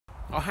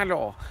Oh,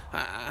 hello.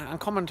 I'm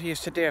coming to you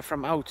today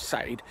from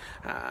outside,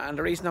 and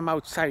the reason I'm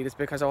outside is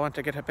because I want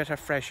to get a bit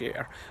of fresh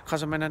air,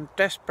 because I'm in a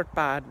desperate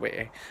bad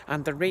way,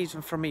 and the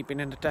reason for me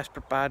being in a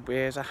desperate bad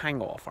way is a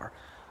hangover.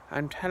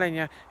 I'm telling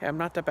you, I'm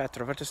not the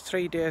better of it. It's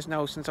 3 days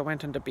now since I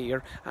went on the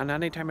beer, and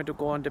any time I do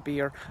go on the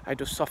beer, I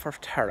do suffer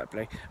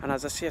terribly. And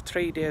as I say,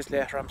 3 days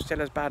later, I'm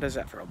still as bad as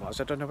ever I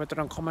was. I don't know whether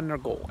I'm coming or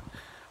going.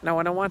 Now,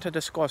 and I want to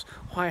discuss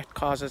why it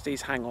causes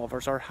these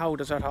hangovers, or how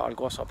does it all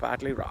go so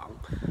badly wrong.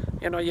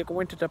 You know, you go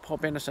into the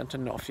pub innocent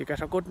enough, you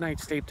get a good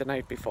night's sleep the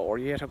night before,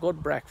 you get a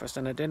good breakfast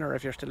and a dinner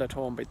if you're still at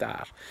home by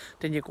that.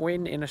 Then you go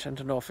in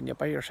innocent enough and you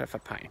buy yourself a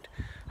pint.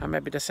 And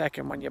maybe the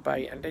second one you buy,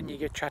 and then you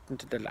get chatting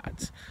to the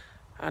lads.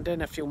 And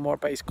then a few more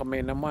boys come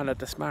in, and one of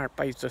the smart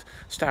boys just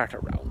start a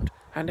round.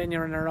 And then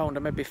you're in a round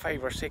of maybe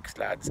 5 or 6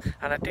 lads.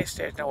 And at this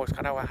stage now it's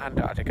kind of a hand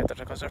out together,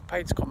 because there's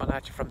pints coming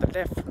at you from the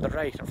left, from the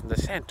right and from the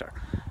centre.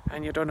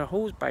 And you don't know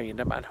who's buying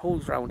them and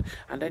who's round,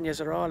 and then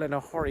you're all in a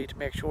hurry to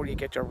make sure you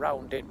get your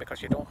round in,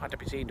 because you don't want to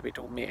be seen to be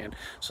too mean.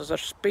 So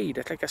there's speed,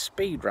 it's like a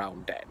speed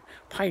round then.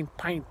 Pint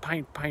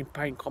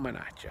coming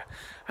at you.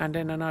 And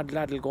then an odd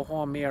lad will go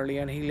home early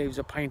and he leaves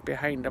a pint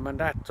behind him, and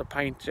that's a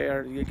pint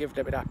there, you give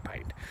them that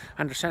pint.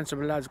 And the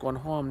sensible lads going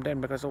home then,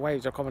 because the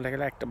wives are coming to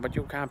collect them, but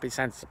you can't be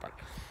sensible.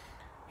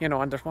 You know,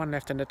 and there's one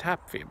left in the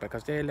tap for you,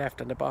 because they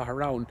left and they bought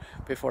around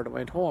before they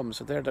went home,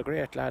 so they're the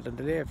great lad, and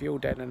they leave you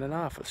then in an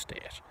awful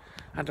state.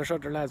 And there's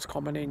other lads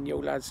coming in, you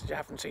lads you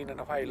haven't seen in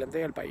a while, and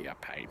they'll buy you a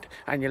pint,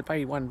 and you'll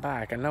buy one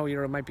back, and now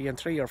you might be in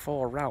 3 or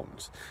 4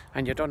 rounds,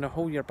 and you don't know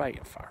who you're buying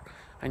for.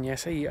 And you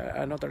see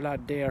another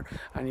lad there,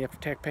 and you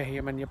pay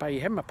him and you buy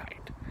him a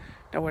pint.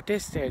 Now at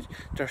this stage,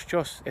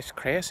 it's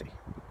crazy.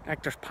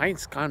 Like, there's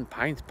pints gone,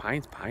 pints,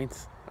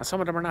 and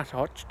some of them are not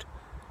touched,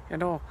 you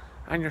know.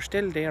 And you're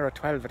still there at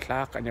 12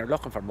 o'clock and you're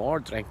looking for more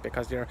drink,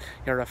 because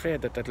you're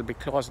afraid that it'll be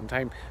closing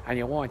time and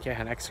you won't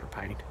get an extra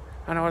pint.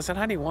 And I was in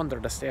any wonder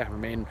the state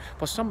I'm in,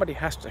 but somebody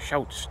has to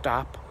shout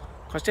stop,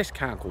 because this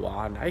can't go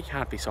on. I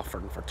can't be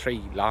suffering for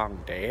 3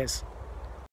 long days.